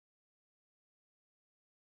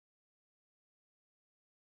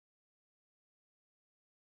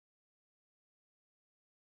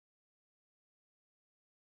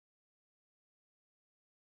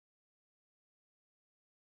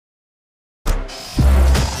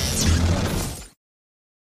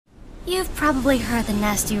You've probably heard the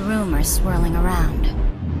nasty rumors swirling around.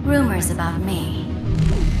 Rumors about me.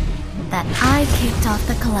 That I kicked off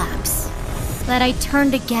the collapse. That I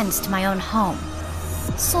turned against my own home.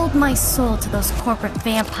 Sold my soul to those corporate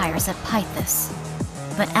vampires at Pythos.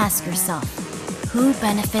 But ask yourself, who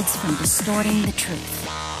benefits from distorting the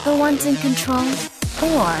truth? The ones in control,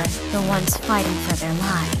 or the ones fighting for their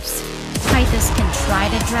lives? Pythos can try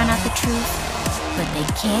to drown out the truth, but they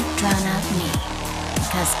can't drown out me.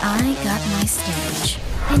 Because I got my stage.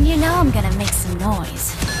 And you know I'm gonna make some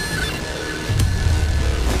noise.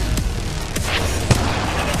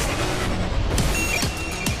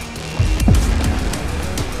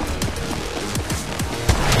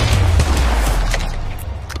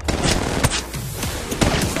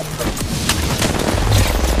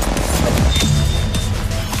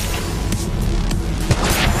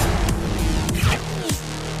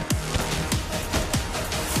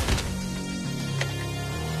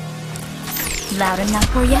 Loud enough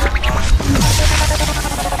for ya?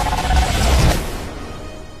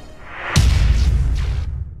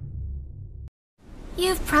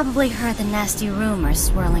 You've probably heard the nasty rumors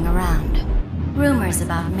swirling around. Rumors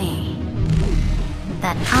about me.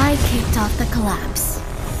 That I kicked off the collapse.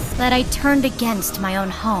 That I turned against my own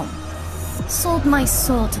home. Sold my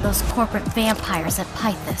soul to those corporate vampires at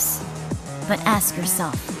Pythos. But ask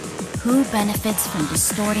yourself, who benefits from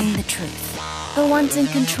distorting the truth? The ones in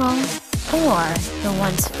control? Or the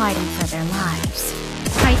ones fighting for their lives?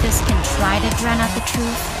 Pythos can try to drown out the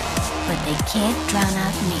truth, but they can't drown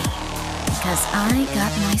out me. Because I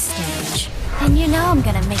got my stage. And you know I'm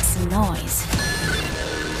gonna make some noise.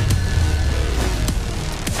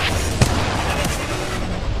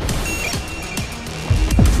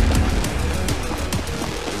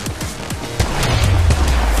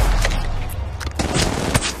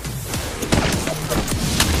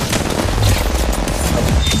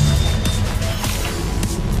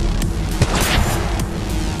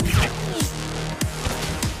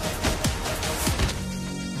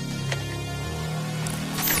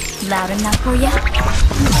 Loud enough for ya?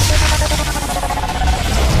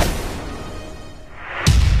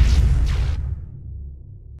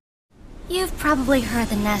 You've probably heard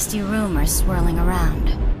the nasty rumors swirling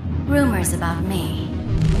around. Rumors about me.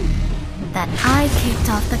 That I kicked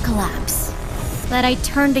off the collapse. That I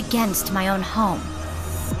turned against my own home.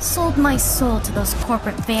 Sold my soul to those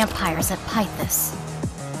corporate vampires at Pythos.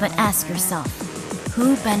 But ask yourself,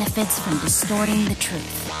 who benefits from distorting the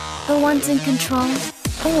truth? The ones in control?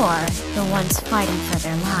 Or the ones fighting for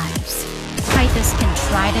their lives? Pythos can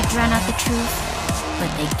try to drown out the truth,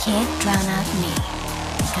 but they can't drown out me.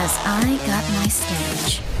 Because I got my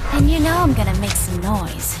stage. And you know I'm gonna make some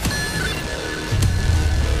noise.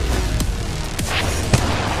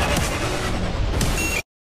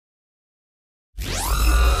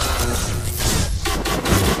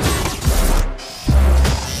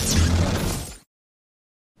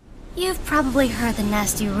 You've probably heard the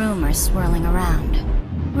nasty rumors swirling around.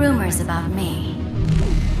 Rumors about me.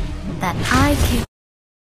 That I kicked...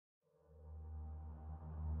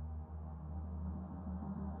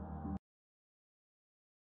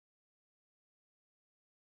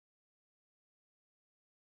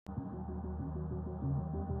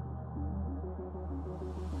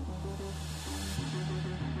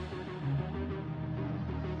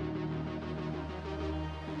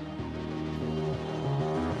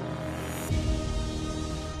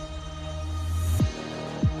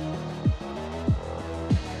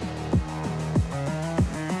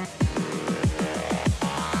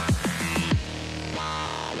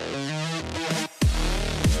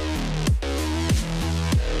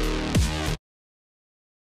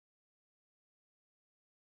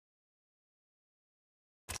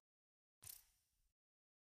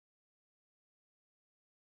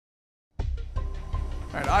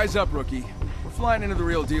 Alright, eyes up, rookie. We're flying into the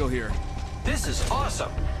real deal here. This is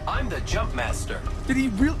awesome. I'm the jump master. Did he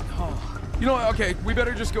really? Oh. You know what? Okay, we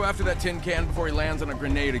better just go after that tin can before he lands on a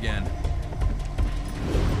grenade again.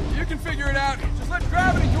 You can figure it out. Just let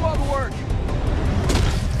gravity do all the work.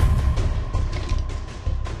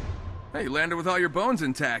 Hey, you landed with all your bones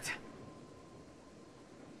intact.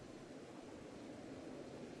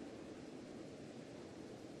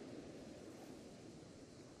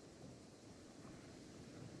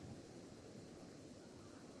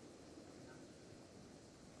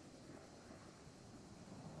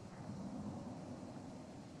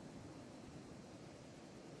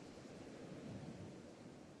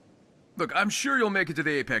 Look, I'm sure you'll make it to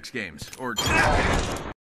the Apex Games, or...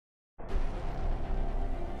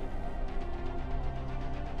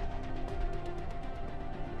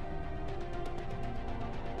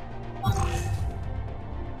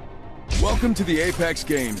 Welcome to the Apex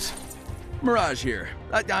Games. Mirage here.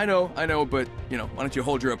 I know, but, you know, why don't you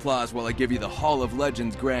hold your applause while I give you the Hall of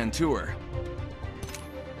Legends Grand Tour?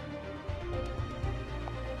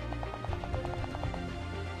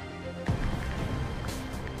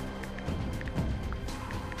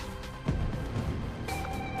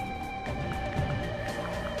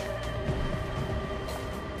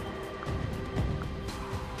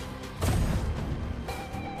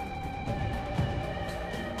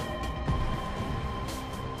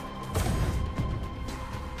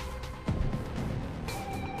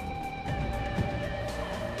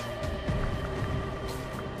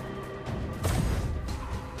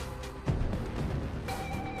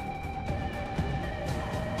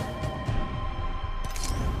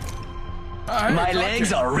 My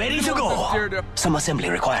legs are ready to go. Some assembly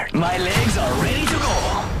required. My legs are ready to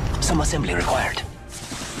go. Some assembly required.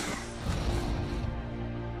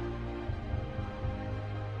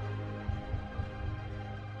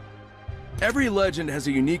 Every legend has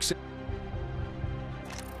a unique...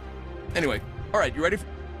 Anyway, alright, you ready for...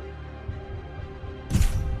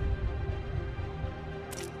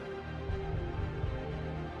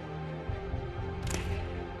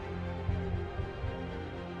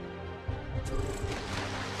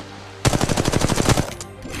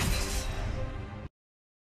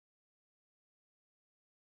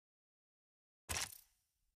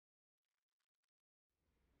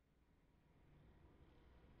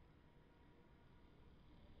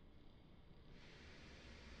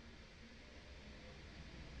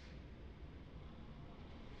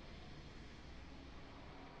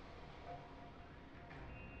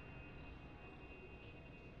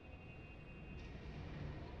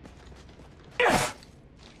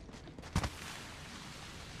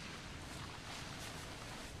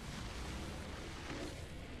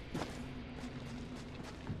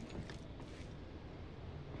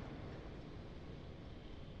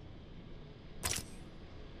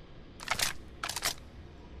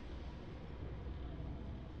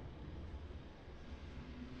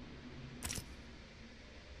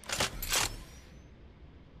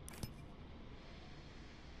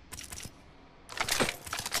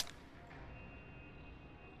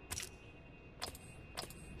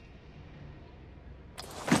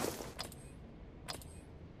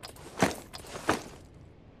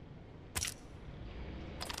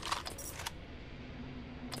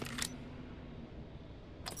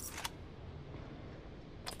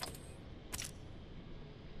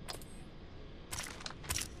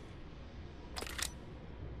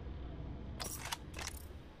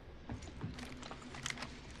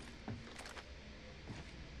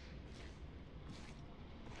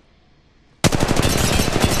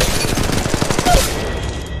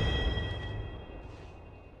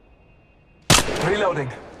 Reloading.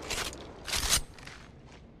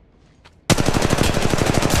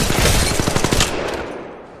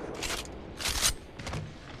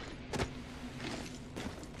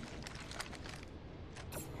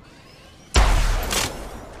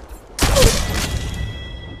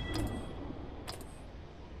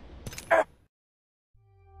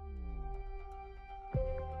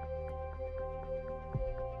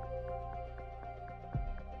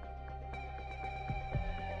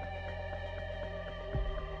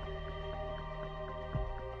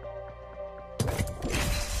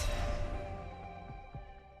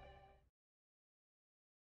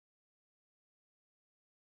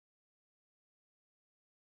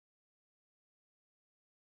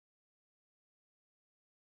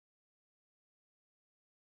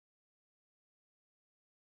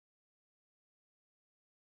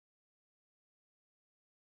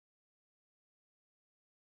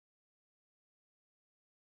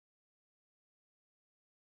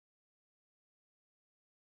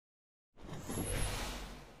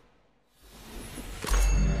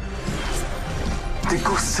 The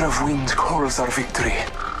ghosts of wind calls our victory.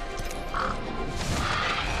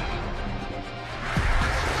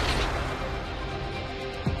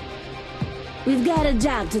 We've got a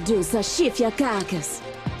job to do, so shift your carcass.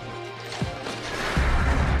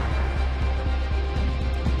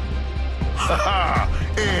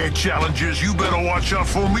 Haha! Air challengers, you better watch out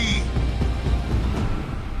for me!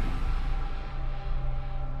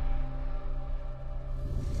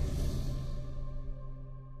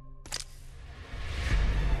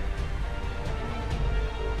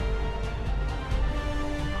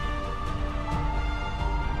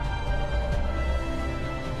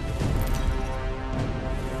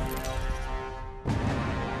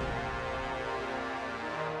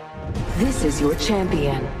 This is your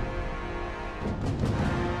champion.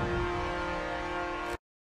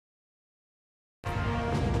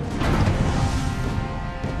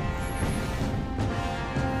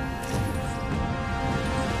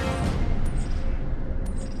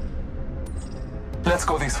 Let's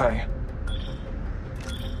go this way.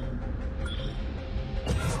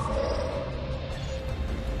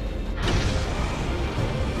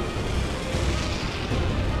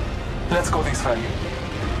 Let's go this way.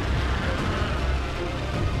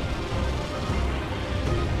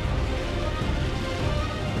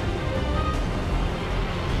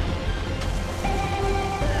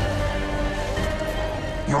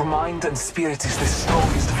 Your mind and spirit is the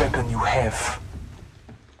strongest weapon you have.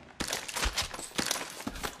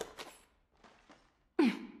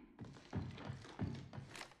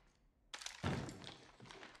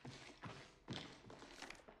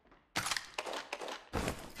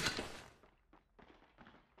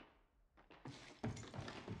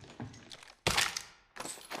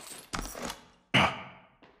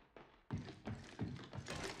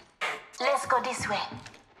 Let's go this way.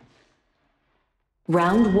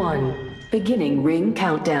 Round 1. Beginning ring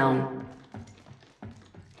countdown.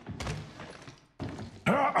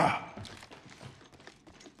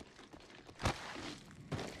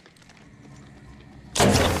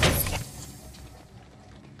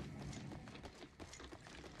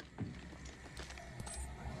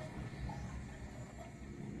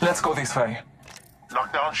 Let's go this way.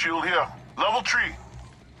 Knockdown shield here. Level 3.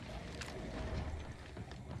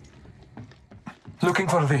 Looking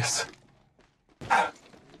for this.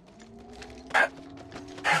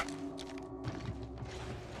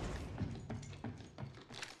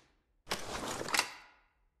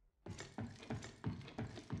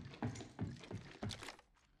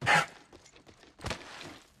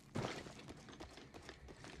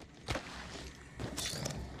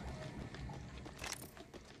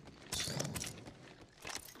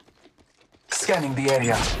 Scanning the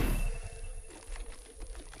area.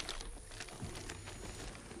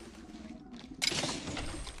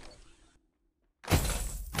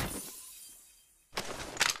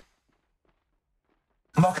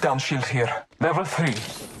 Knockdown shield here. Level 3.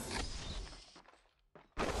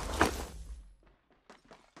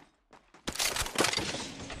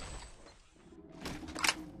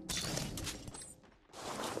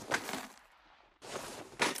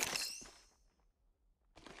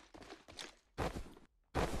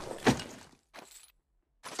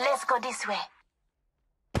 Let's go this way.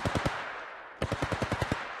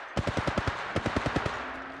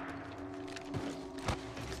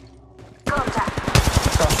 Contact.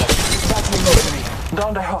 Battling over me.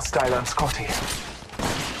 Down the hostile, I'm Scotty.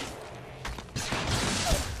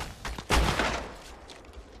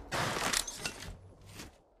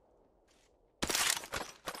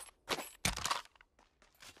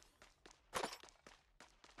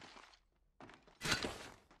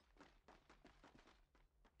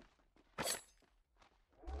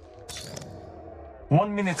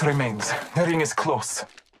 One minute remains. The ring is close.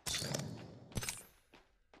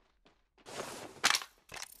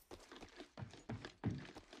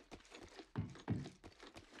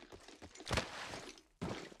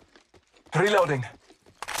 Reloading.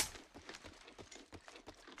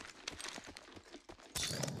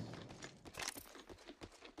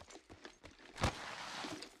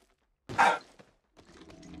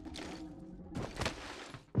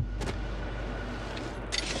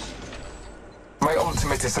 My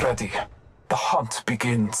ultimate is ready. The hunt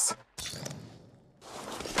begins.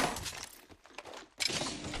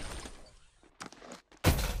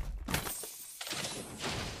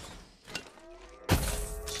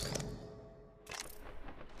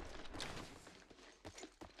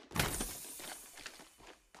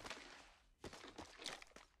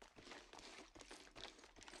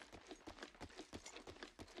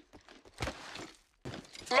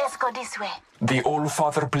 Let's go this way. The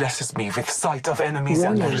All-Father blesses me with sight of enemies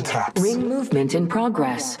and their Warning. traps. Ring movement in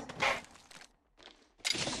progress.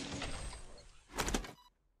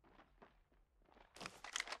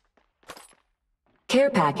 Care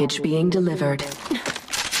package being delivered.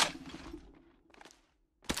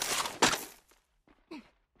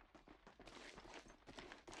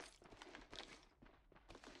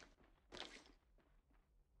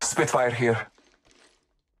 Spitfire here.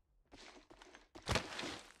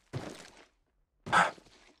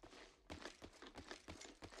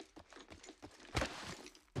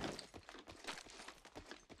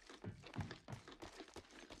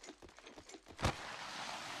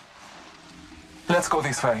 Let's go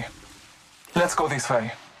this way. Let's go this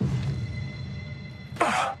way.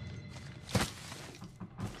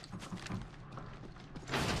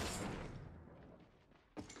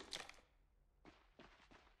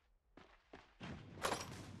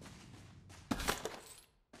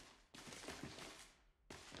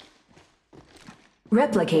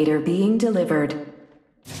 Replicator being delivered.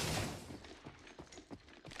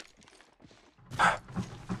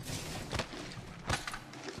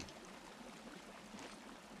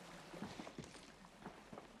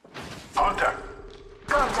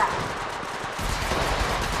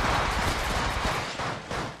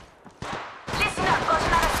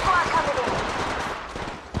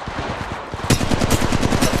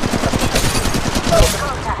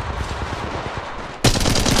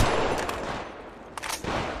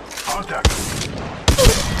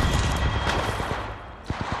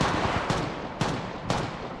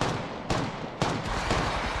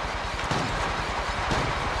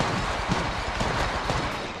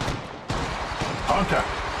 Contact.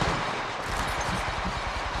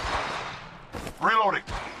 Reloading.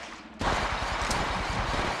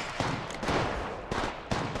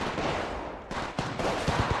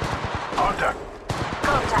 Contact.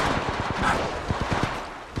 Contact.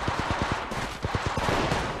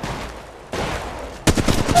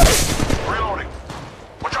 Reloading.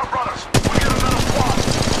 Watch out, brothers. We get another squad.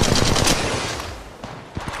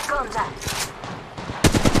 Contact.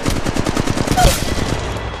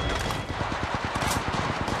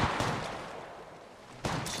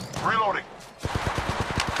 Reloading.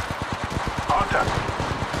 Contact.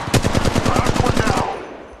 Last one down.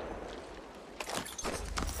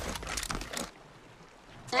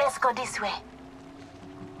 Let's go this way.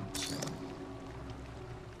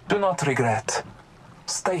 Do not regret.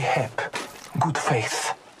 Stay hip. Good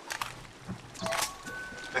faith.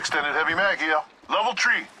 Extended heavy mag here. Level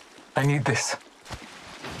 3. I need this.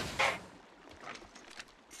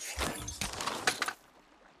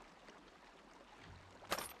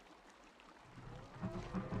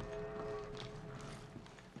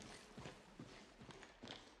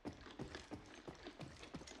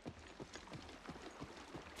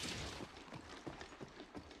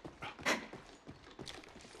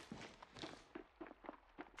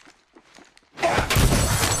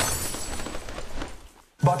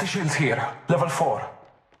 Body shields here. Level 4.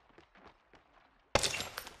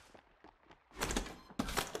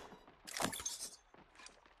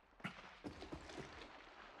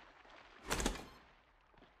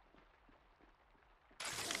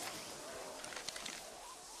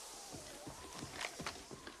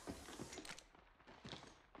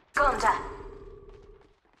 Contact.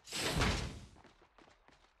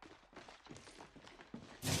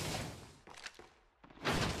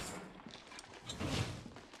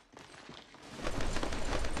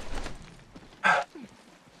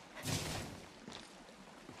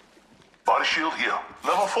 Body shield here.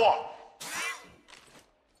 Level 4.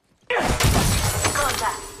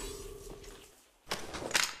 Contact.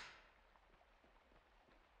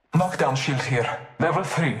 Knockdown shield here. Level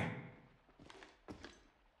 3.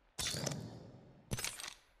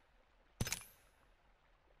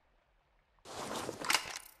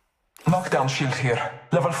 Knockdown shield here.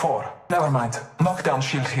 Level 4. Never mind. Knockdown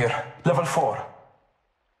shield here. Level 4.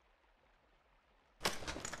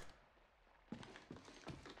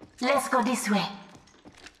 Let's go this way.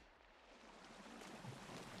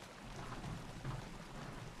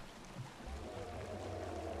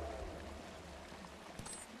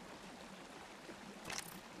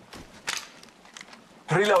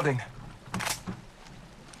 Reloading.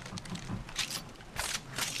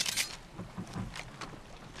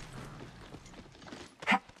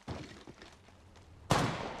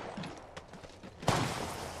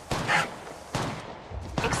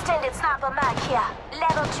 Extended sniper mag here.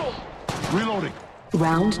 Level 3. Reloading.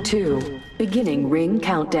 Round 2. Beginning ring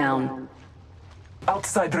countdown.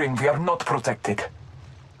 Outside ring, we are not protected.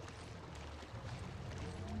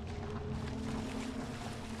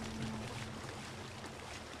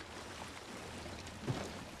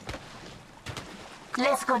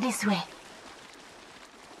 Let's go this way.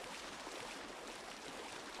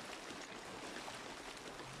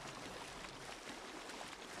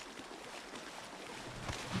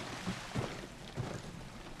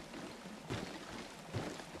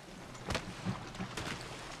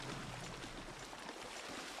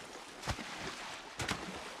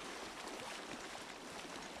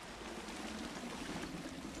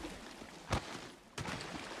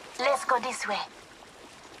 Let's go this way.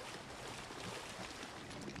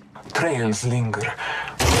 Trails linger.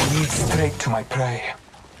 They lead straight to my prey.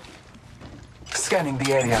 Scanning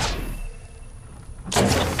the area.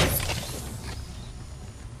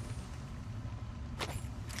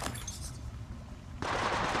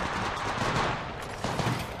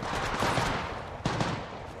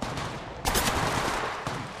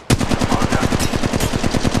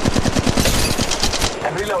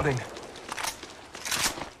 I'm reloading.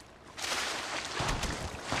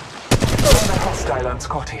 Another hostile on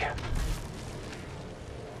Scotty.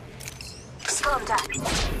 Contact.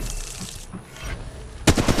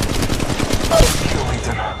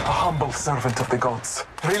 Curator, a humble servant of the gods.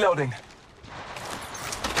 Reloading.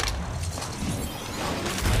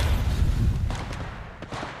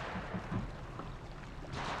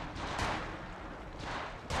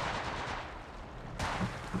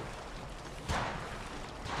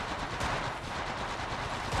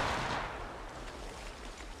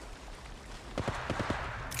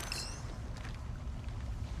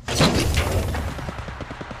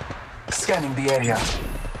 Scanning the area.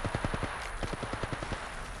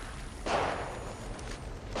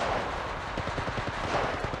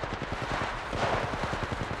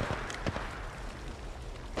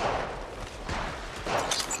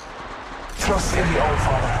 Trust in the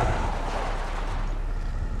All-Father.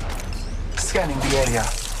 Scanning the area.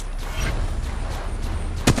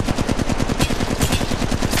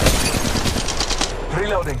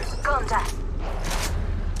 Reloading. Contact.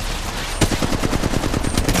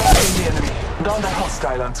 Marking the enemy. Down the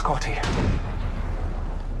hostile on Scotty.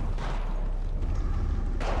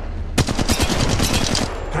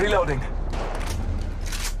 Reloading.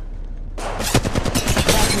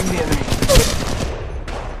 Marking the enemy.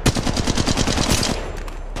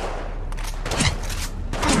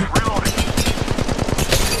 Reloading.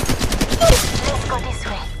 Let's go this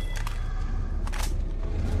way.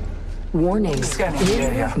 Warning. Scanning the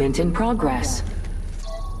area. Movement in progress.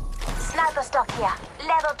 Sniper stock here.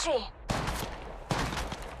 Level 3.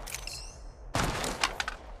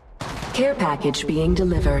 Care package being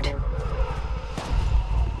delivered.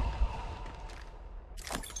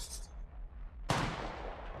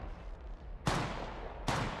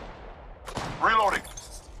 Reloading.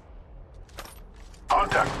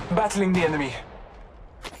 Contact. Battling the enemy.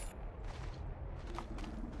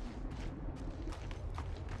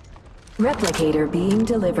 Replicator being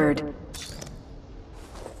delivered.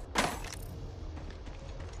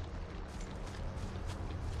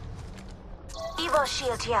 Evo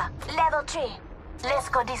shield here. Level 3. Let's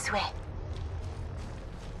go this way.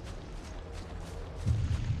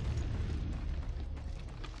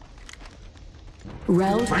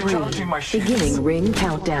 Round Recharging my 3. shields. Beginning ring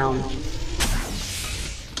countdown.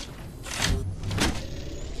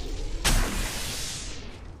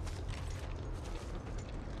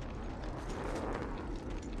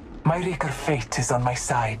 My Reaker fate is on my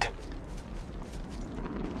side.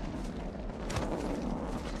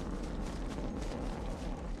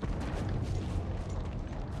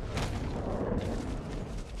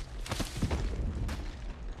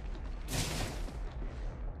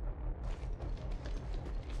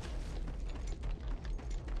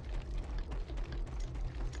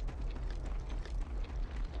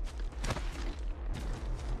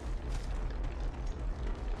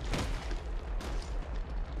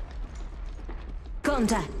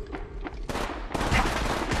 Contact.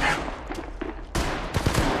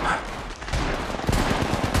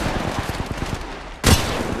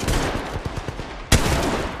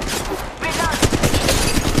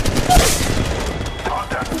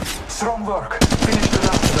 Strong work. Finish the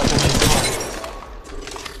last of that enemy.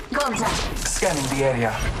 Contact. Scanning the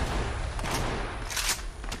area.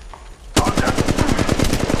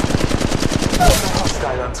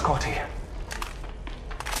 Hostile on Scotty.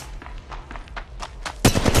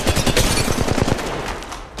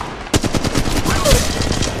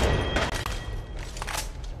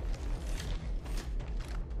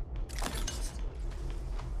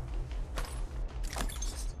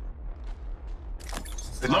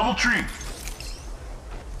 Level 3.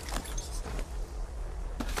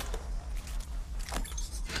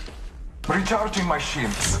 Recharging my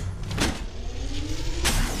shields.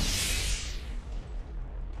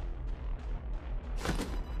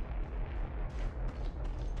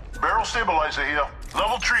 Barrel stabilizer here.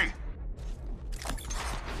 Level 3.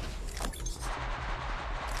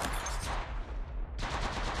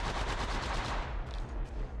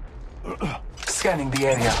 Scanning the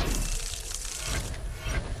area.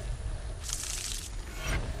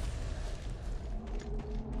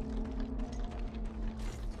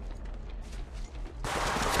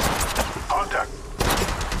 Contact.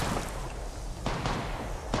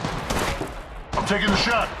 I'm taking the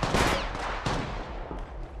shot.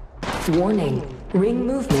 Warning. Ring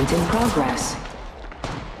movement in progress.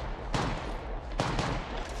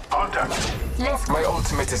 Contact. Let's go. My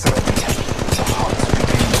ultimate is ready. The heart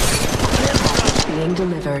begins. Being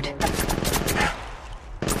delivered.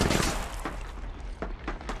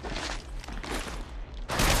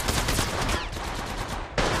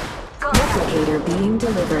 Replicator being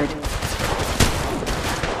delivered.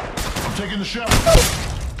 I'm taking the shot.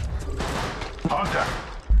 Contact.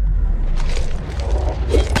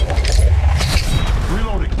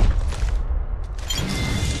 Reloading.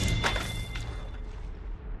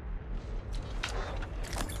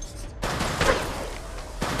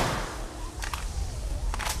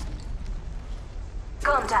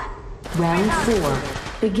 Contact. Round 4.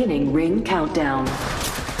 Beginning ring countdown.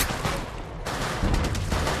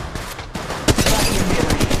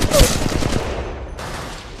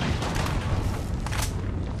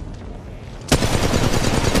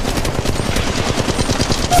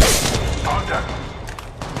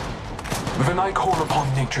 When I call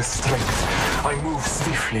upon nature's strength, I move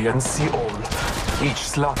swiftly and see all. Each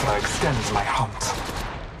slaughter extends my hunt.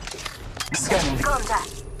 Scanning the...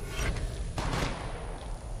 Contact.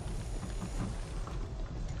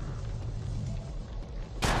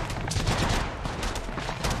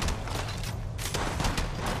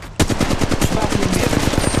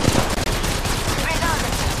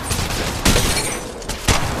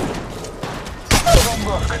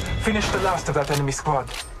 Finish the last of that enemy squad.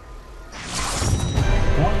 1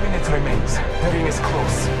 minute remains. The ring is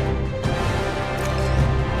close.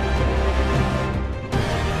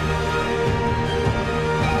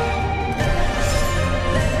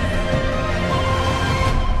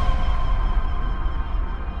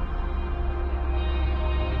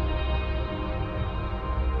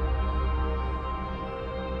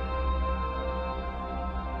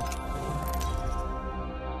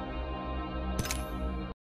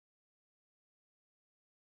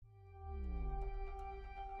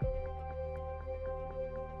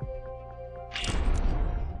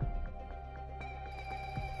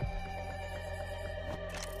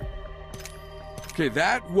 Okay,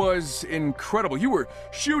 that was incredible. You were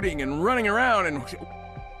shooting and running around and...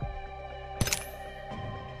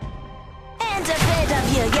 Ain't afraid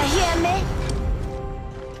of you, you hear me?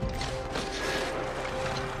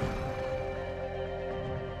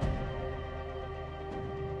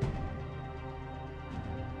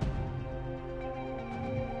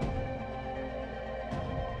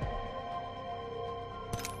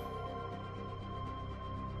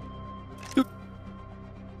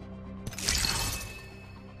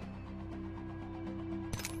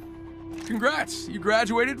 Congrats! You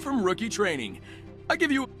graduated from rookie training. I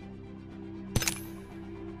give you...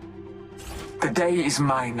 The day is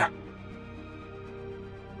mine.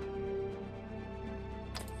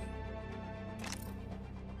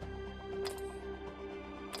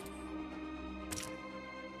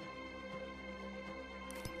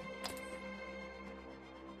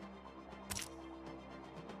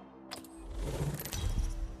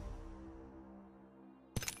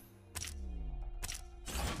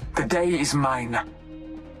 The day is mine.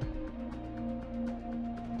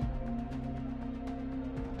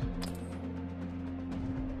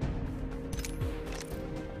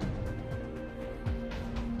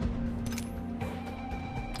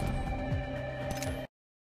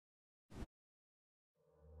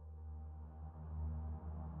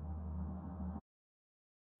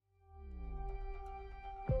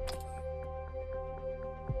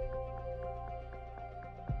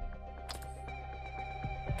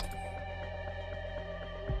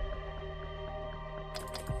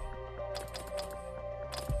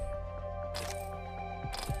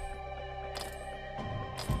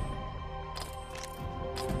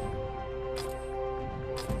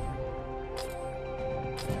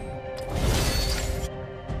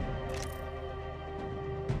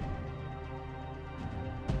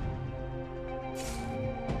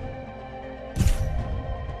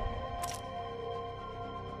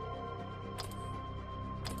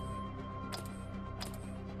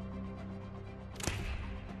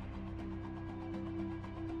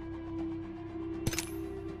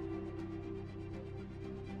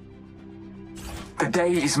 The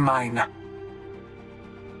day is mine.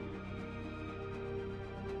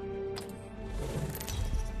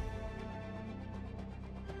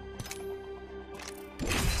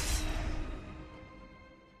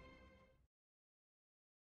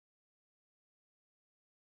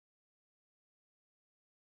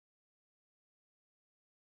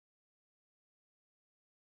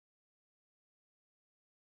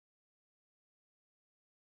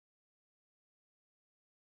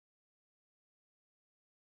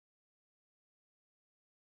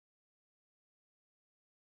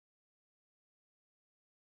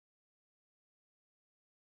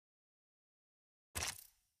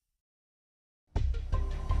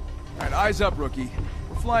 Alright, eyes up, rookie.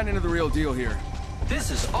 We're flying into the real deal here. This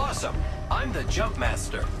is awesome. I'm the jump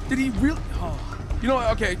master. Did he really? Oh. You know what?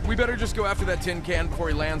 Okay, we better just go after that tin can before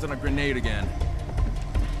he lands on a grenade again.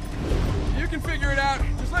 You can figure it out.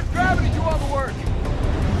 Just let gravity do all the work.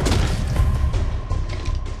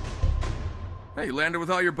 Hey, you landed with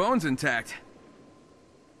all your bones intact.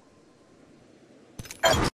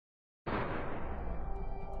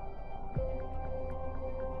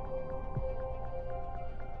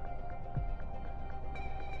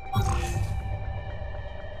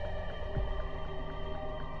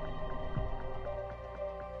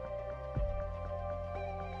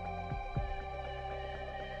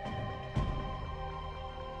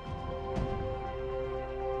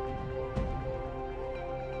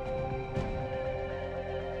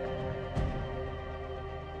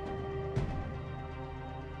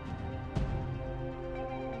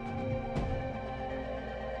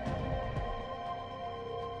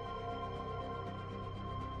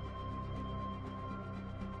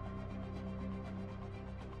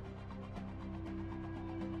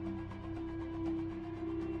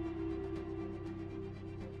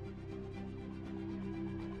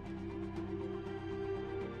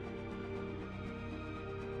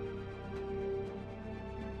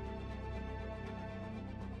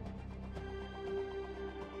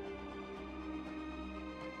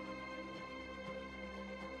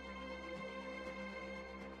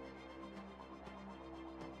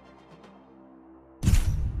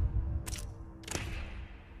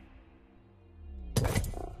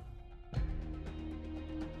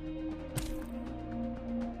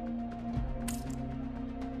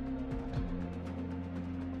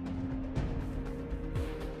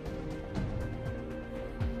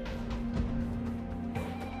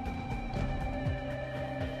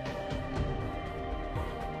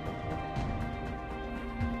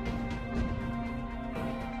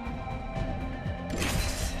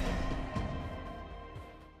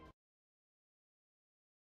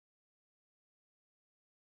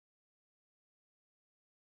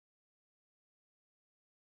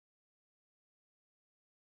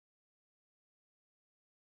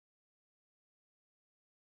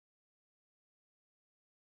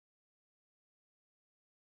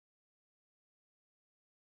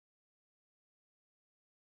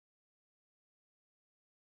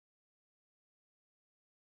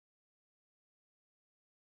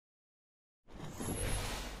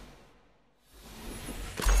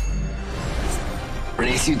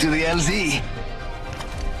 Race you to the LZ.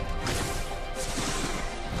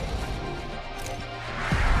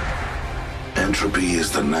 Entropy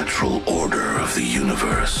is the natural order of the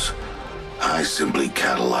universe. I simply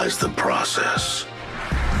catalyze the process.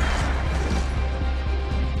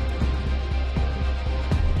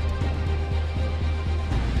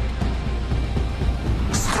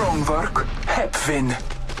 Strong work, Hepvin.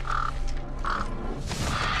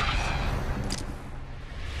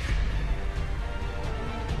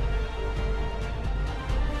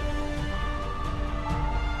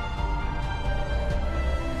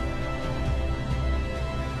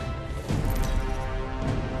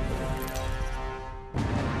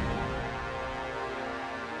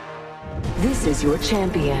 This is your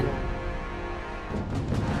champion.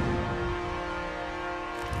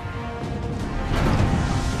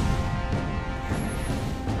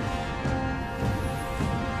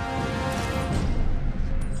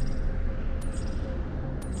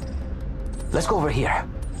 Let's go over here.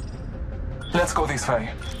 Let's go this way.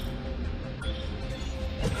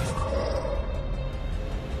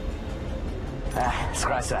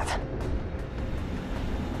 Scratch that.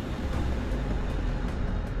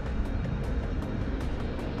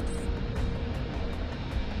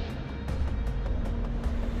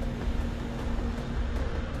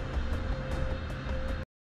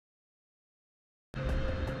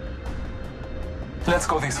 Let's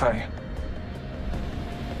go this way.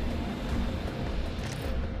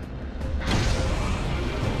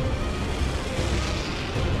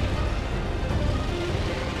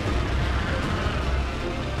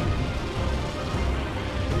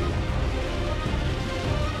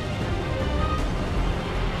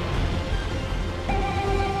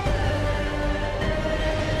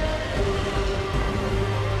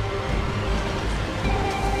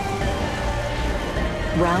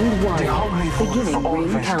 Round The 1. hungry Beginning wolf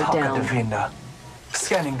ring always countdown. target the winner.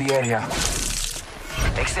 Scanning the area.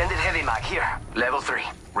 Extended heavy mag here. Level 3.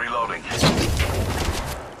 Reloading.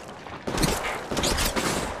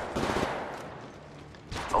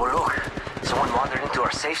 Oh look, someone wandered into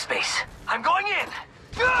our safe space. I'm going in!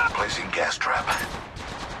 Placing gas trap.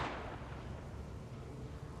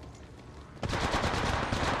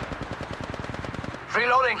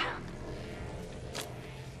 Reloading!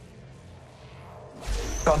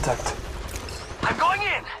 Contact. I'm going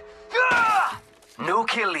in! New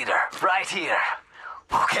kill leader, right here.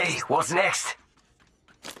 Okay, what's next?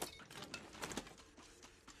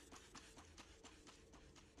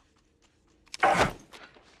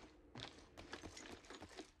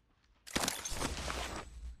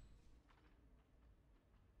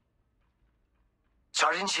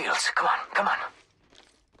 Sergeant Shields, come on, come on.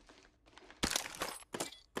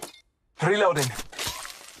 Reloading.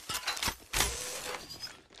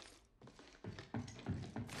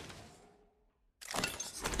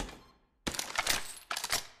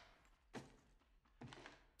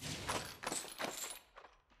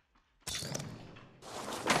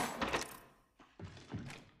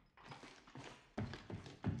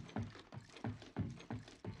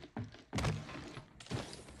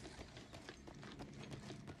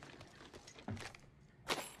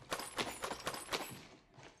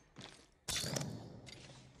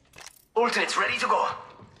 Ultimates ready to go.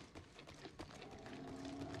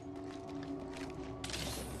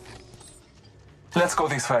 Let's go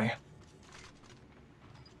this way.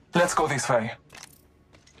 Let's go this way.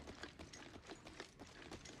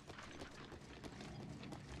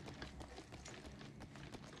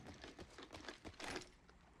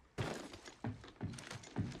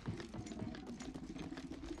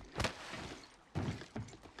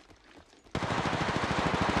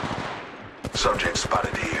 Subject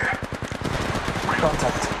spotted here.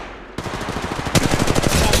 Contact.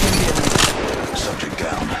 Subject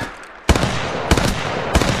down.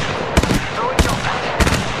 Throwing jump back.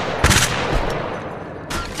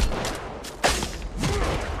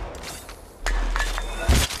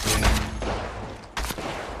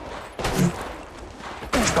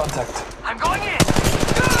 Contact. I'm going in!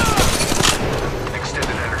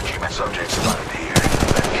 Extended energy. Subject spotted here.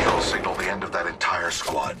 That kill signaled the end of that entire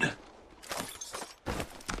squad.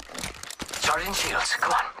 Sergeant Shields,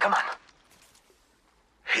 come on, come on.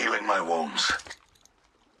 Healing my wounds.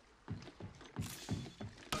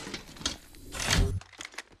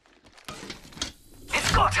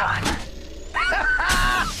 It's go time!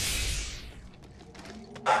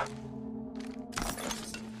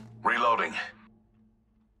 Reloading.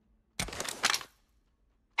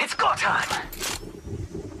 It's go time!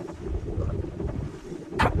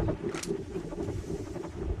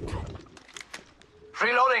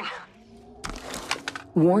 Reloading!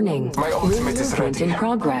 Warning. My ultimate is Movement ready. in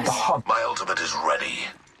progress. The hunt. My ultimate is ready.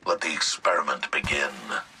 Let the experiment begin.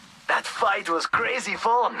 That fight was crazy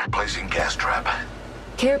fun. Placing gas trap.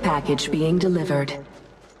 Care package being delivered.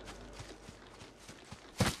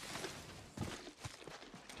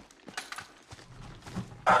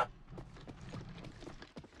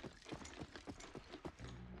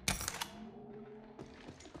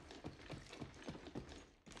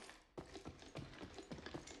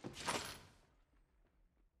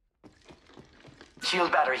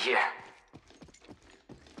 Shield battery here.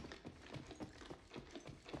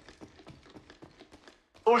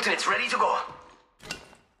 Ultimate's ready to go.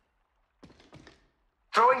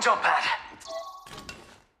 Throwing jump pad.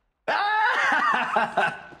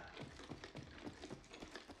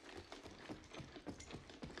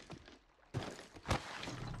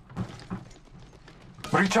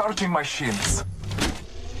 Recharging my shields.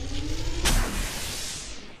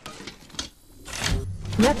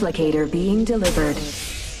 Replicator being delivered.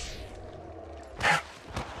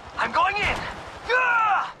 I'm going in.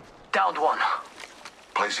 Ah! Downed one.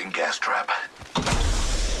 Placing gas trap.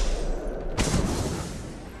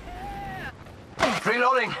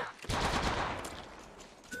 Reloading.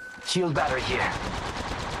 Shield battery here.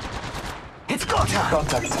 It's go time.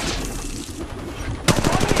 Contact.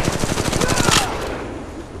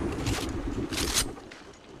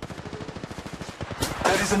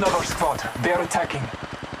 There is another squad. They're attacking.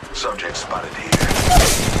 Subject spotted here.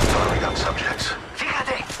 Firing on subjects.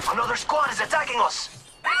 Fíjate, another squad is attacking us.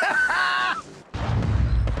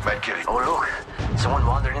 Medkitting. Oh look, someone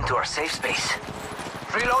wandered into our safe space.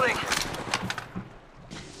 Reloading.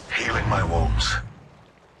 Healing my wounds.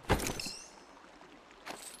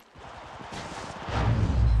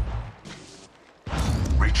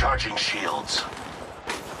 Recharging shields.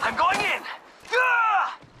 I'm going in.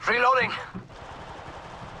 Ah! Reloading.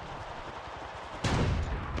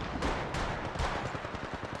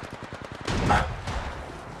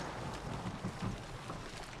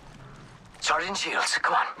 Charging shields.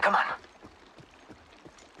 Come on, come on.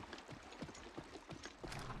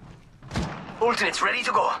 Ultimate's ready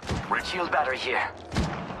to go. Shield battery here.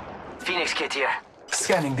 Phoenix kit here.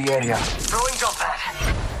 Scanning the area. Throwing jump pad.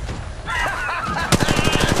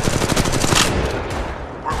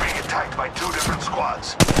 We're being attacked by two different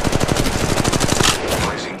squads.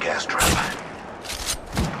 Placing gas trap.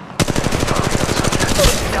 Firing on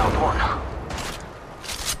subject. Down one.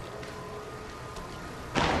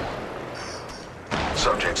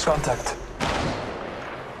 Subjects. Contact.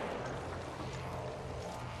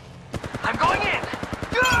 I'm going in.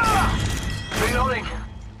 Ah! Reloading.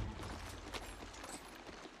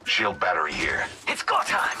 Shield battery here. It's go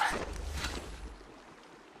time.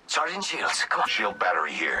 Charging shields. Come on. Shield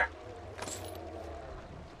battery here.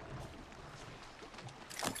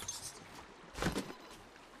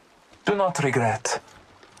 Do not regret.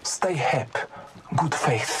 Stay hip. Good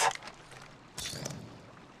faith.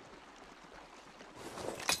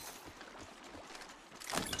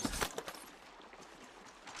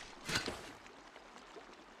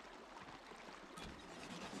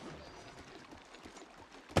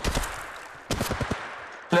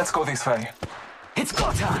 Let's go this way. It's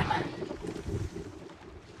go time.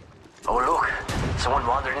 Oh look, someone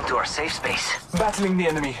wandered into our safe space. Battling the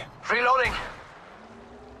enemy. Reloading.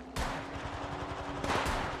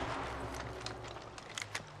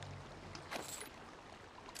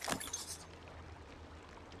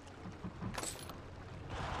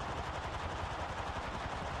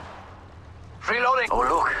 Reloading. Oh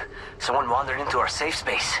look, someone wandered into our safe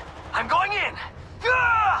space. I'm going in.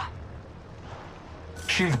 Ah!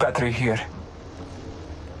 Shield battery here.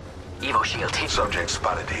 Evo shield hit. Subject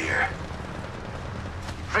spotted here.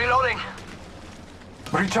 Reloading.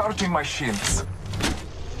 Recharging my shields.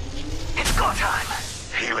 It's go time.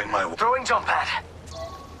 Healing my wounds. Throwing jump pad.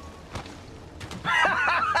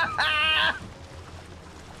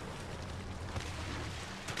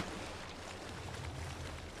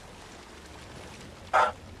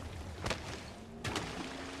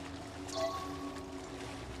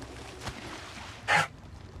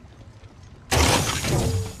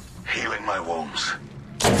 Healing my wounds.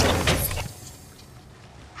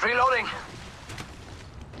 Reloading.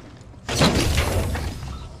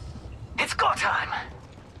 It's go time.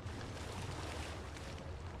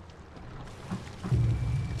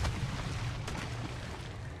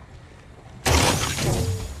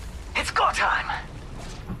 It's go time.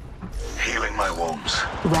 Healing my wounds.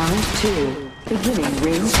 Round 2. Beginning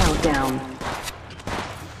ring countdown.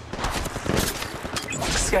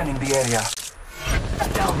 Scanning the area.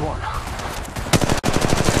 Down one.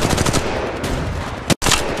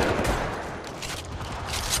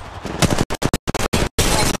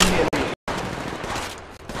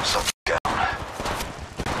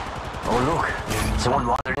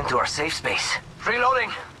 safe space. Reloading.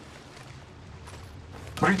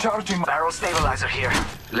 Recharging. Barrel stabilizer here.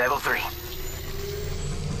 Level 3.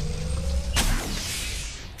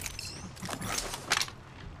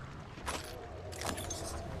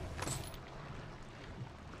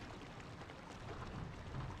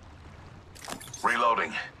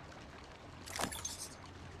 Reloading.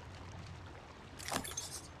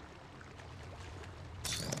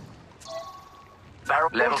 Barrel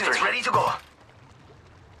level 3. Ready to go.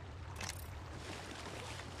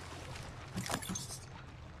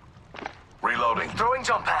 Reloading. Throwing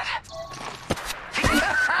jump pad.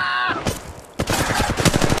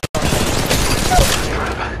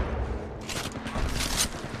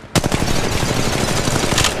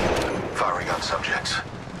 Firing on subjects.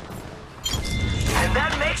 And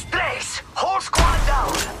that makes place. Whole squad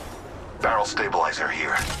down. Barrel stabilizer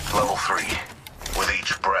here. Level 3. With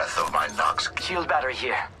each breath of my Nox. Shield battery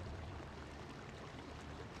here.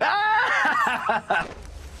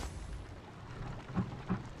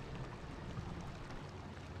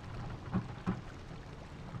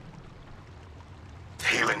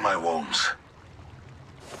 Healing my wounds.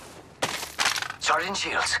 Sergeant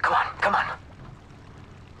Shields, come on, come on.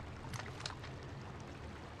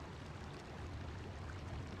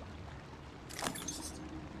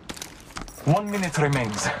 One minute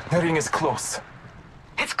remains. The ring is close.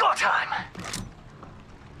 It's go time.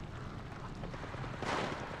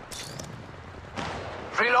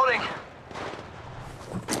 Reloading.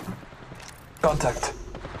 Contact.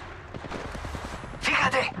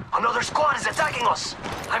 Fíjate, another squad is attacking us.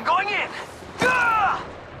 I'm going in. Ah!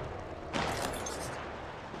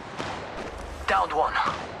 Downed one.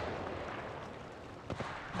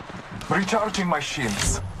 Recharging my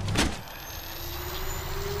shields.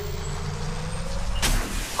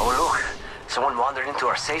 Oh look, someone wandered into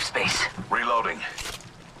our safe space. Reloading.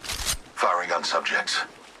 Firing on subjects.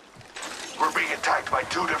 We're being attacked by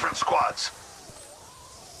 2 different squads.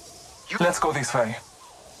 Let's go this way.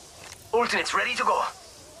 Ultimate's ready to go.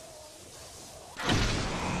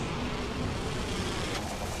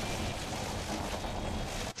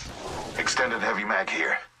 Extended heavy mag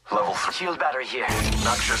here. Level 3. Shield battery here.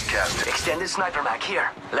 Noxious cast. Extended sniper mag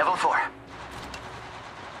here. Level 4.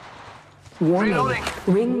 Warning. Reloading.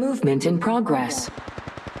 Ring movement in progress.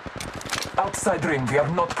 Outside ring, we are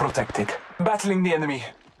not protected. Battling the enemy.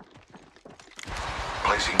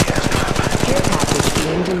 Placing gas trap. Care package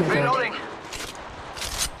being delivered. Reloading.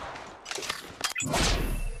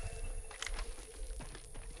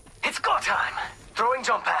 It's go time. Throwing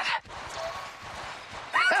jump pad.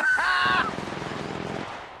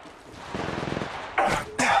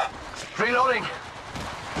 Reloading.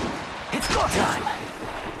 It's go time.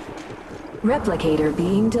 Replicator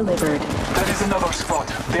being delivered. There is another squad.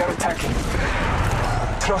 They are attacking.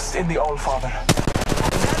 Trust in the All-Father.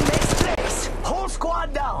 That makes place. Whole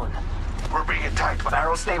squad down. We're being attacked by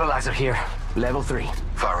Barrel stabilizer here. Level 3.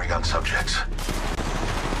 firing on subjects.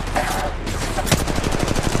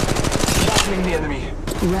 Battling the enemy.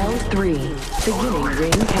 Round 3. Beginning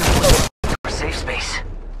ring countdown. Safe space.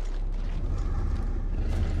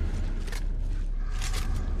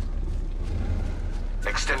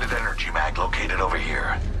 Extended energy mag located over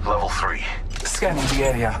here. Level 3. Scanning the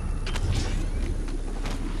area.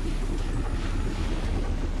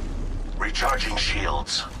 Recharging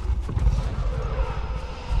shields.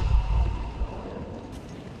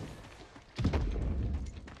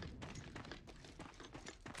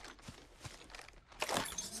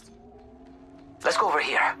 Let's go over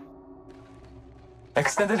here.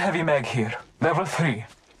 Extended heavy mag here. Level 3.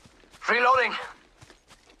 Reloading.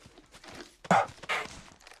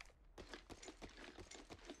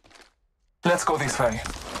 Let's go this way.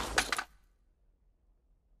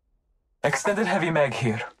 Extended heavy mag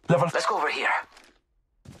here. Level. Let's go over here.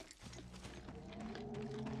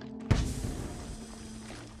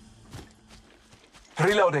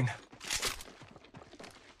 Reloading.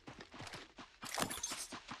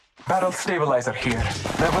 Barrel stabilizer here.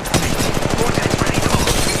 Level 3. Ultimate's ready to go.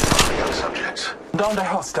 Firing on subjects. Down the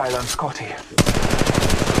hostile on Scotty.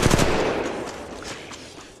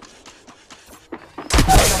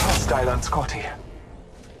 Down the hostile on Scotty.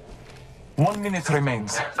 1 minute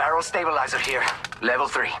remains. Barrel stabilizer here. Level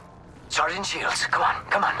 3. Sergeant Shields, come on,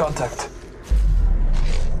 come on. Contact.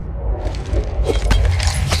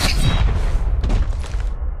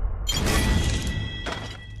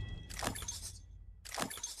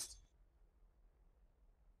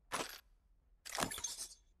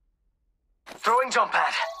 Throwing jump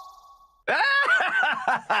pad.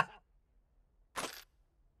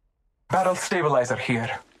 Barrel stabilizer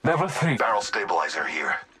here. Level 3. Barrel stabilizer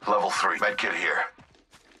here. Level 3. Medkit here.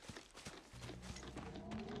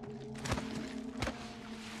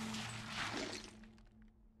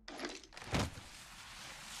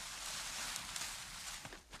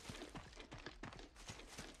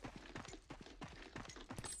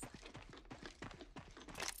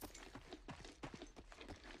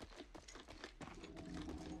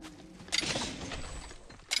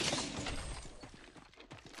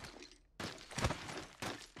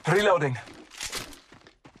 Reloading.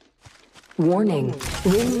 Warning.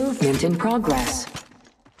 Ring movement in progress.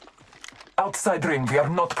 Outside ring, we are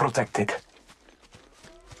not protected.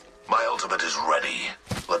 My ultimate is ready.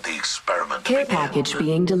 Let the experiment Care begin. package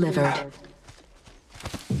being delivered.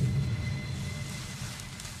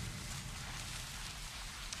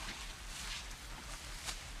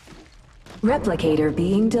 Replicator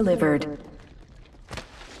being delivered.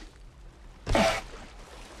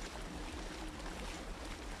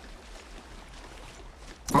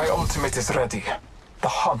 My ultimate is ready. The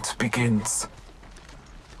hunt begins.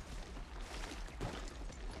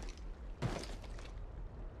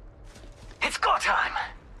 It's go time!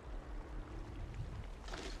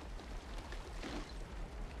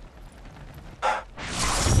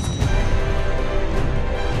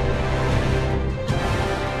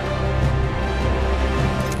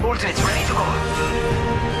 Ultimate's ready to go.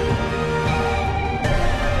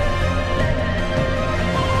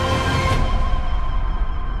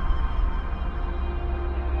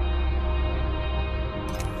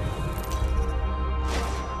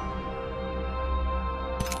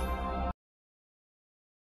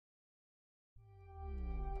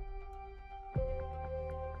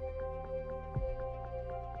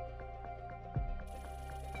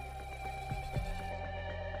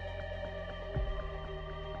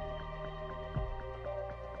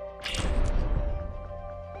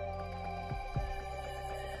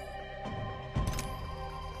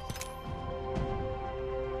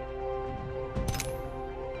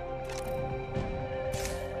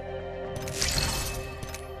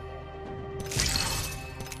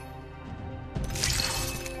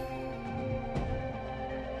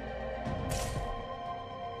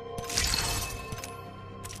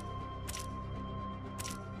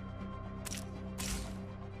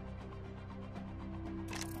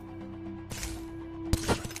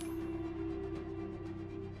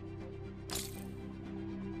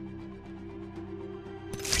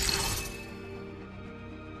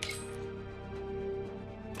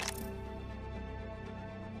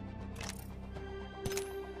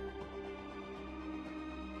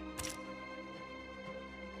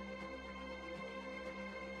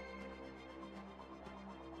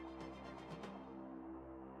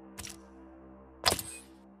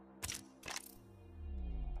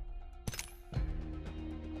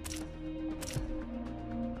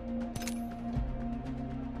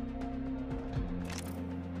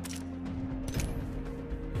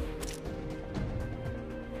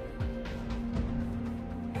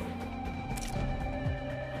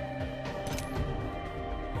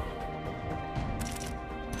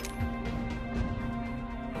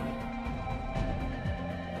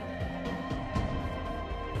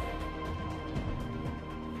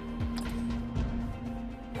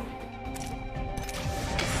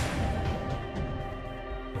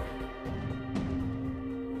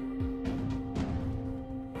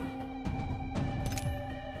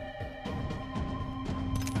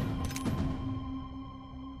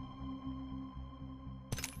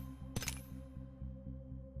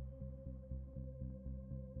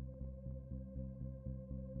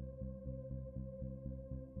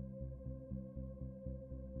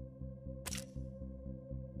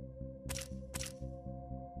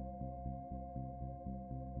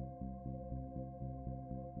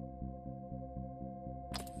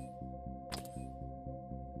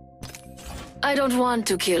 I don't want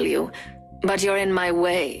to kill you, but you're in my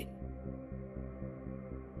way.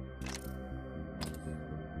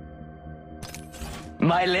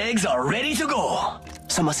 My legs are ready to go.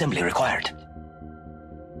 Some assembly required.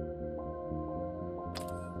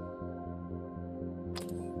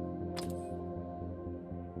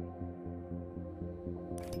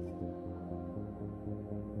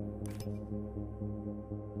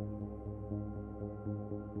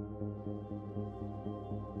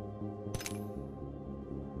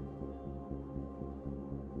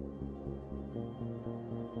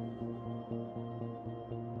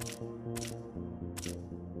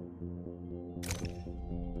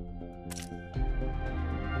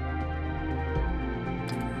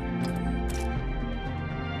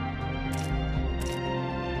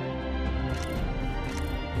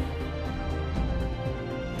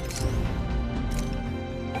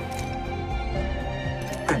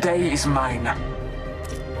 The day is mine.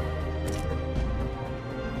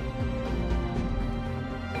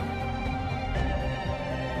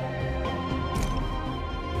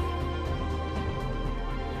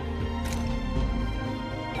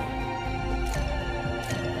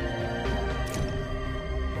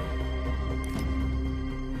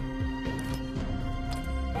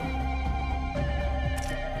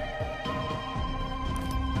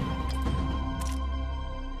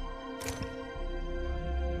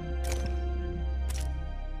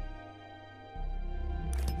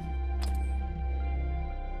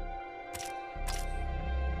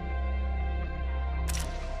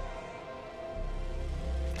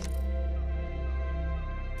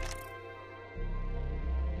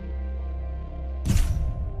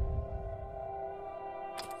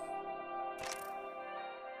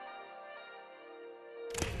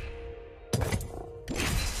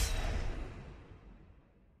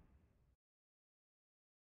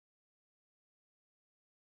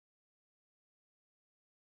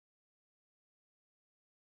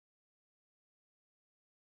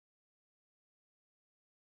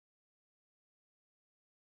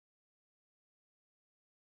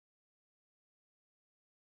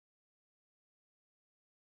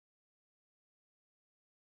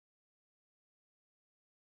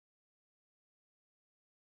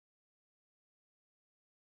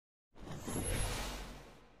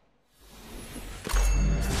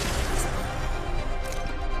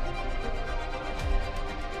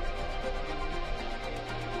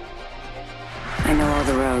 know all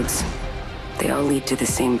the roads. They all lead to the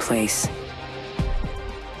same place.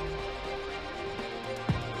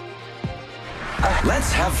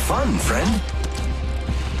 Let's have fun, friend.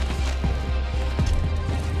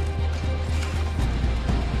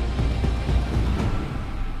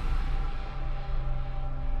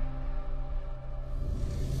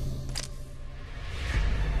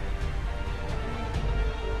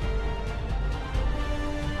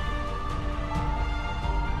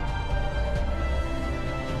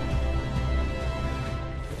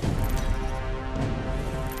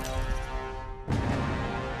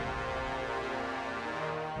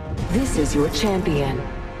 This is your champion.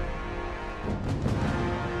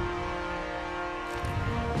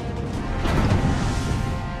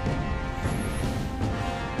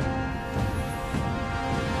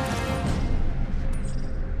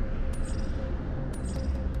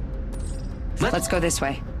 Let's go this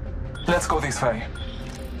way. Let's go this way.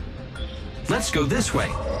 Let's go this way.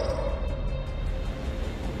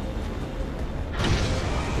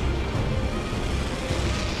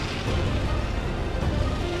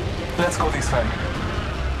 Let's go this way.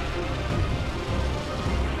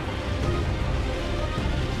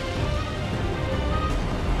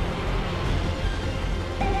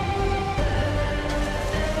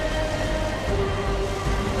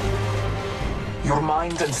 Your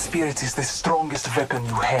mind and spirit is the strongest weapon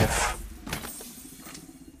you have.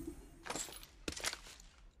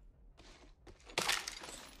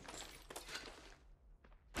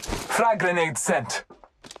 Frag grenade sent.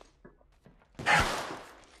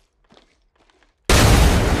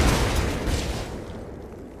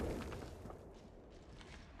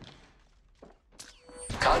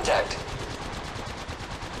 Contact.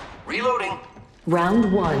 Reloading.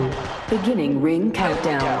 Round 1. Beginning ring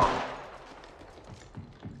countdown.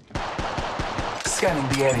 Scanning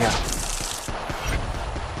the area.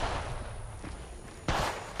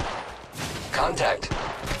 Contact.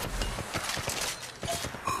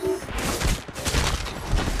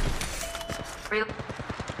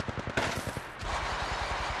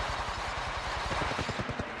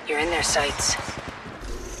 You're in their sights.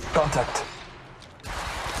 Contact.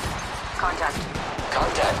 Contact.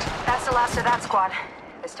 Contact. That's the last of that squad.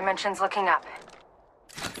 This dimension's looking up.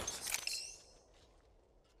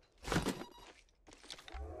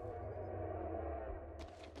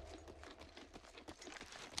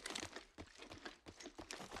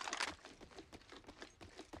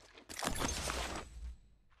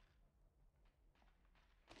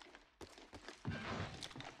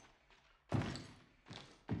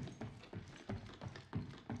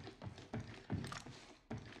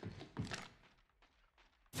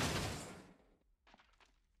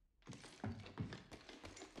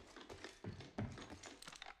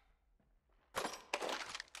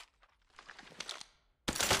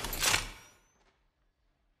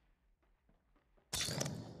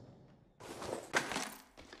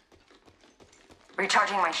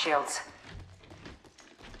 Recharging my shields.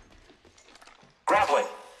 Grappling.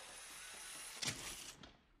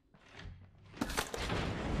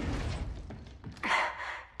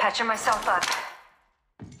 Patching myself up.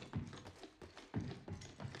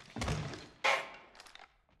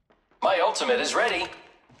 My ultimate is ready.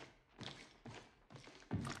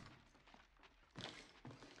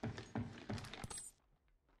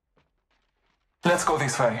 Let's go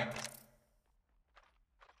this way.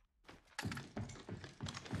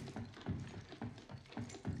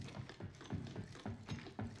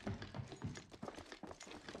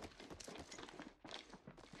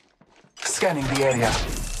 Scanning the area.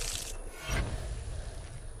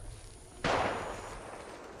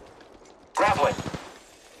 Grappling.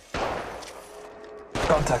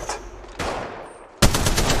 Contact.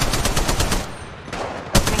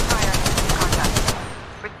 Opening fire.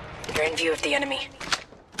 Contact. You're in view of the enemy.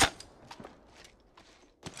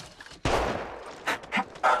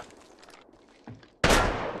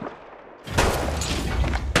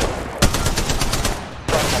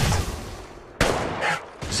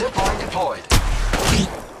 Zipline deployed.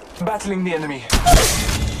 Battling the enemy.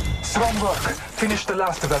 Strong work. Finish the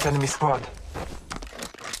last of that enemy squad.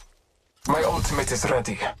 My ultimate is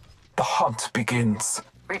ready. The hunt begins.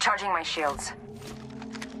 Recharging my shields.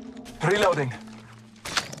 Reloading.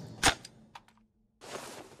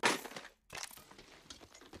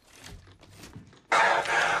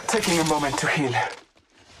 Taking a moment to heal.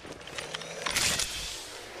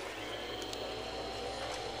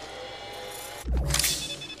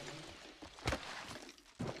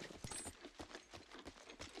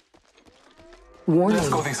 Warning. Let's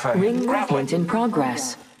go this way. Ring movement in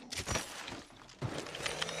progress.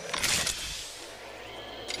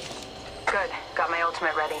 Good. Got my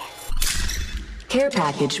ultimate ready. Care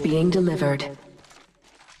package being delivered.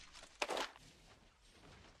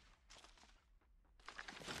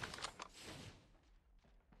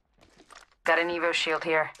 Got an Evo shield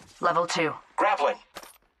here. Level 2. Grappling.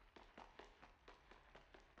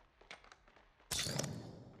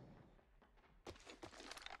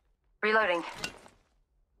 Reloading.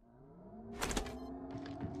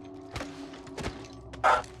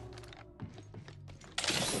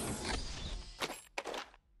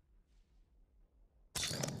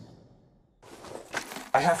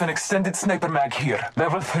 I have an extended sniper mag here,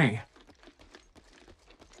 level 3.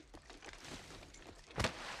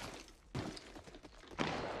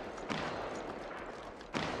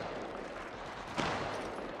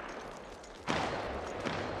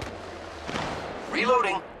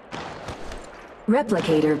 Reloading.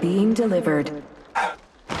 Replicator being delivered.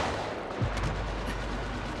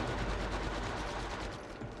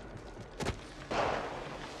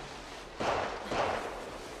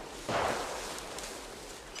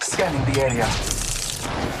 Scanning the area.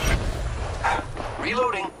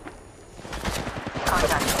 Reloading.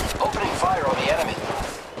 Contact. Opening fire on the enemy.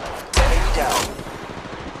 Enemy down.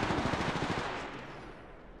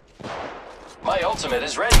 My ultimate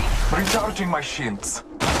is ready. Recharging my shields.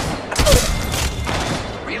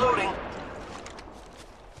 Reloading.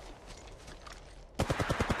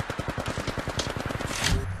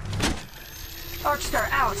 Archstar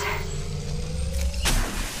out.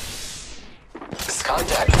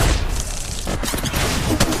 Contact.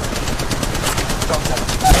 Contact.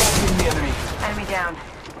 Engaging the enemy. Enemy down.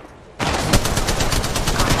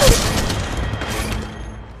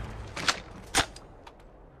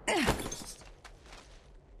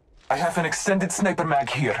 I have an extended sniper mag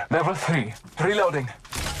here, level 3. Reloading.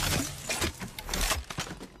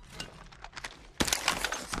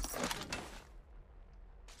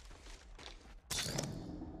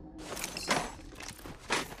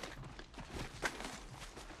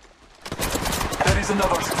 There is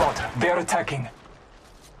another squad. They are attacking.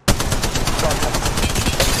 Contact.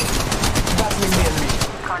 Battling the enemy.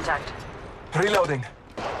 Contact. Reloading.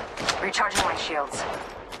 Recharging my shields.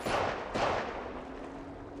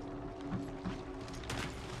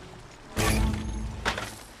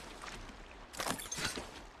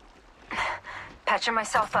 Patching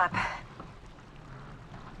myself up.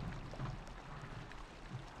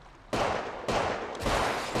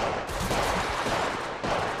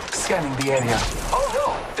 Scanning the area. Oh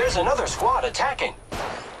no! There's another squad attacking.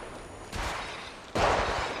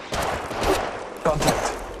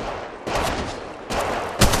 Contact.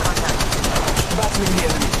 Battling the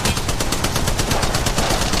enemy.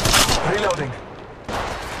 Reloading.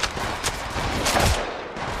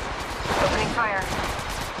 Opening fire.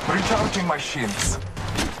 Recharging my shields.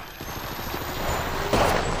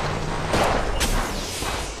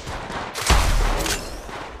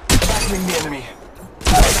 Battling the enemy.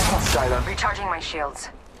 Hostile. Recharging my shields.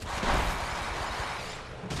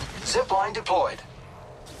 Zipline deployed.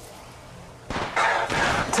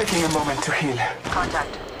 Taking a moment to heal.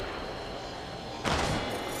 Contact.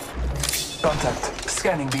 Contact.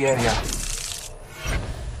 Scanning the area.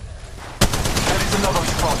 There is another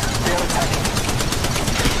squad. They are attacking.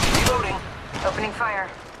 Reloading. Opening fire.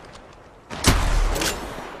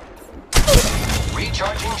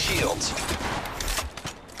 Recharging shields.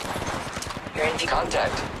 You're in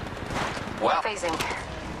Contact. Wow. phasing.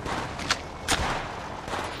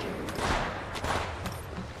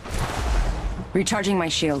 Recharging my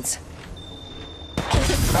shields.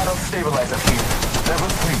 Battle stabilizer here. Level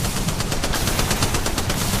 3.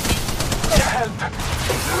 Help!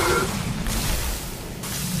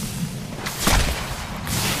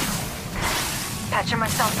 Patching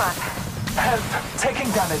myself up. Help!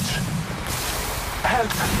 Taking damage.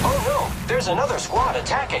 Help! Oh no! There's another squad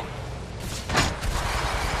attacking.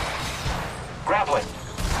 Grappling.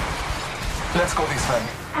 Let's go this way.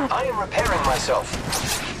 I am repairing myself.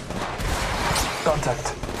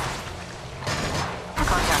 Contact.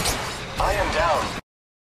 Contact. I am down.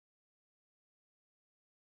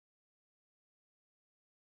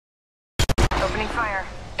 Opening fire.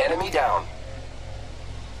 Enemy down.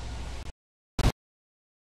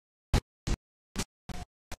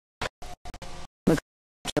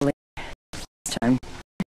 Time.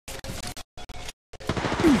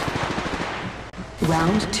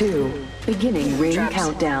 Round 2. Beginning ring Traps.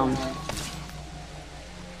 countdown.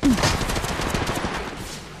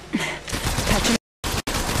 Patching.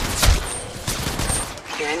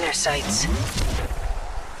 You're in their sights.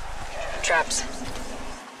 Traps.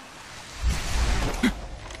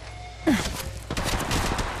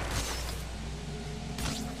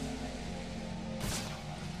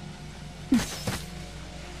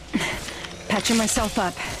 Patching myself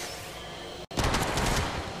up.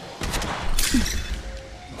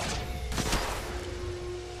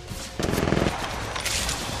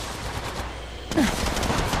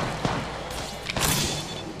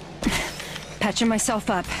 Patching myself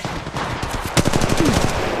up.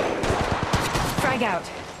 Frag out.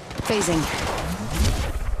 Phasing.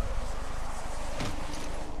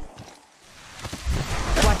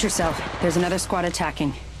 Watch yourself. There's another squad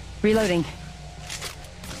attacking. Reloading.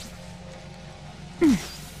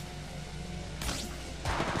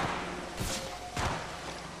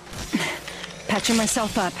 Patching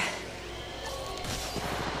myself up.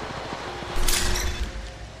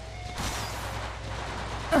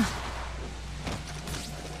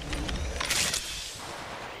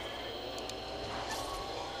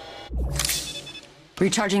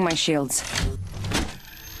 Recharging my shields.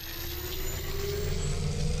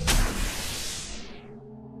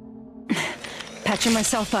 Patching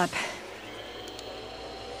myself up.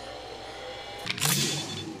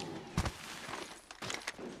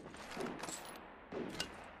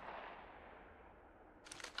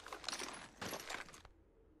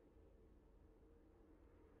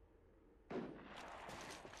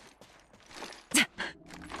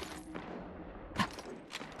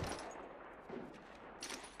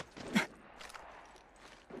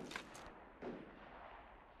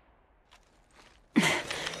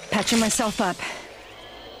 Patching myself up.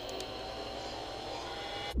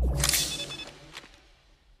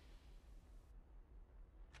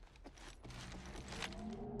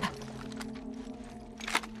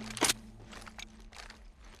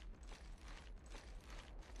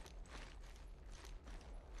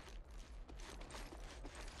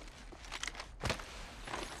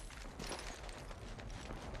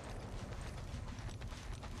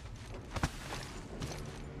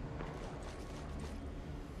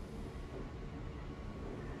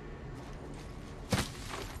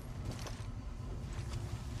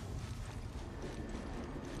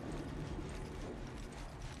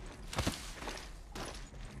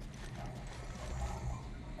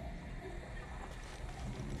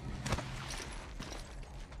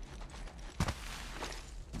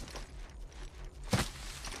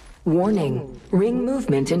 Warning. Ring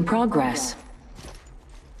movement in progress.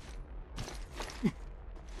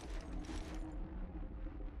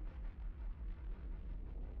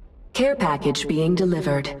 Care package being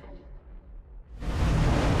delivered.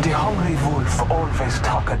 The hungry wolf always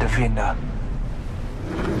taka the winner.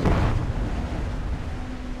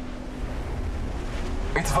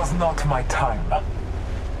 It was not my time.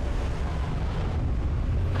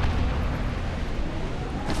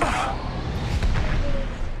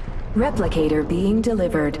 Replicator being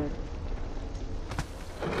delivered.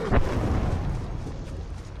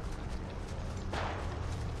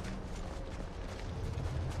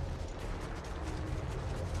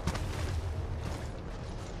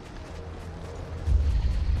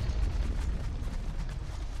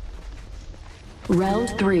 Round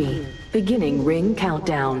 3. Beginning ring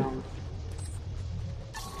countdown.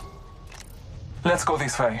 Let's go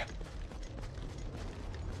this way.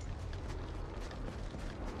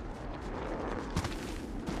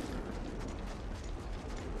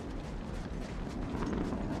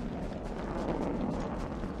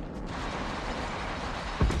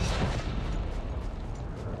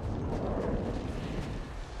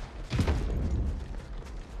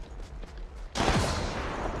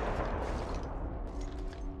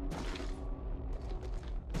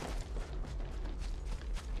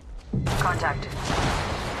 Contact.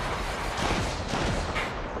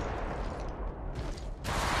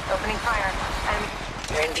 Opening fire.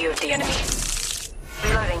 You're in view of the enemy.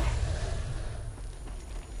 Reloading.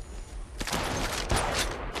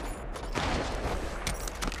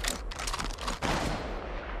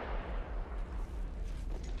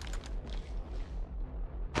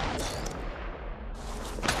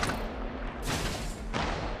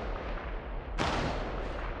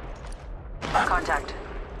 Contact.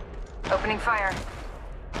 Opening fire.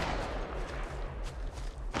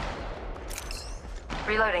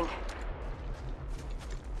 Reloading.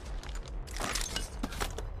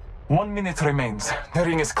 1 minute remains. The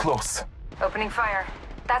ring is close. Opening fire.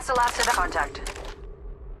 That's the last of the contact.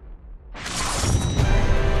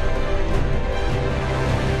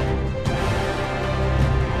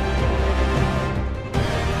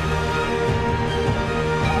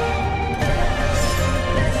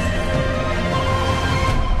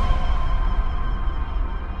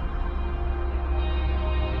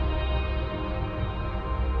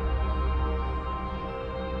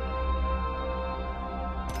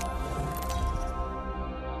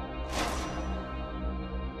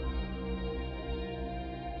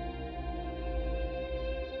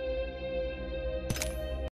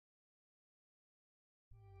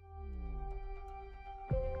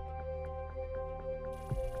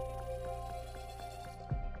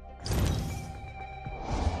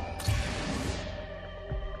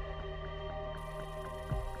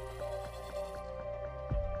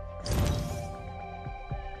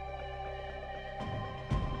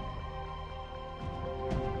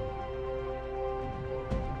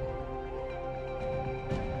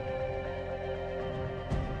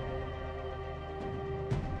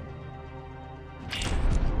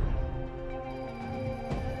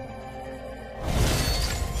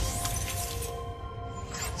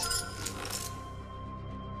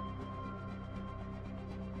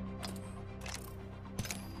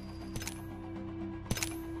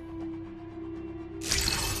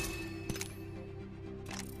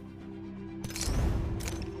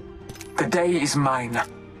 day is mine.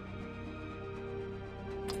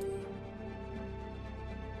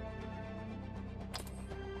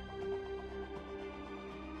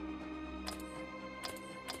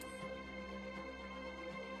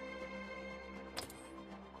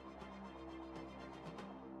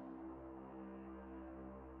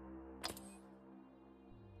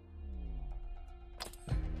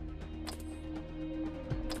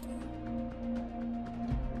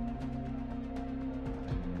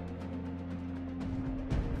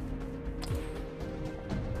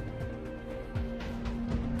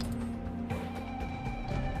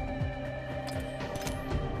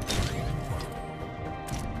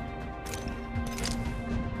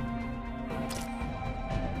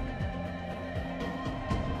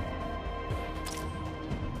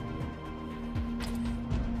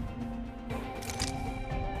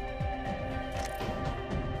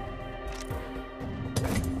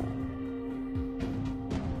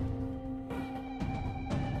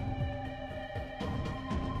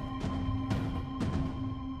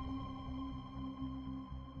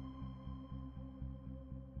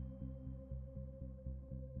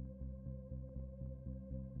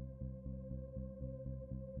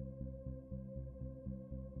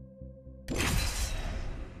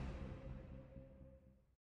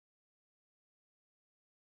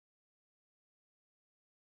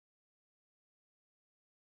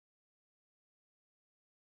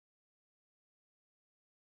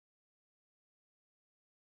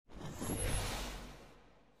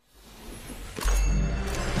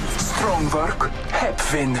 Strong work,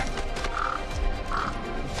 Hepvin.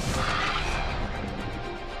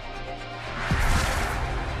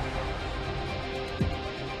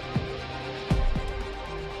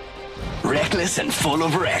 Reckless and full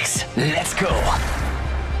of wrecks. Let's go.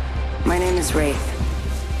 My name is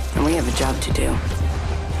Wraith, and we have a job to do.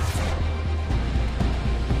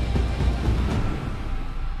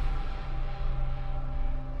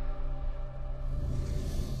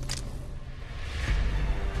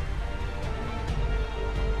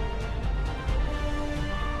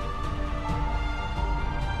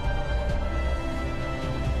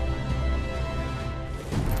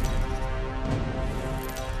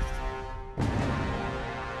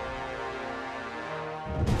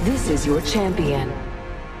 This is your champion.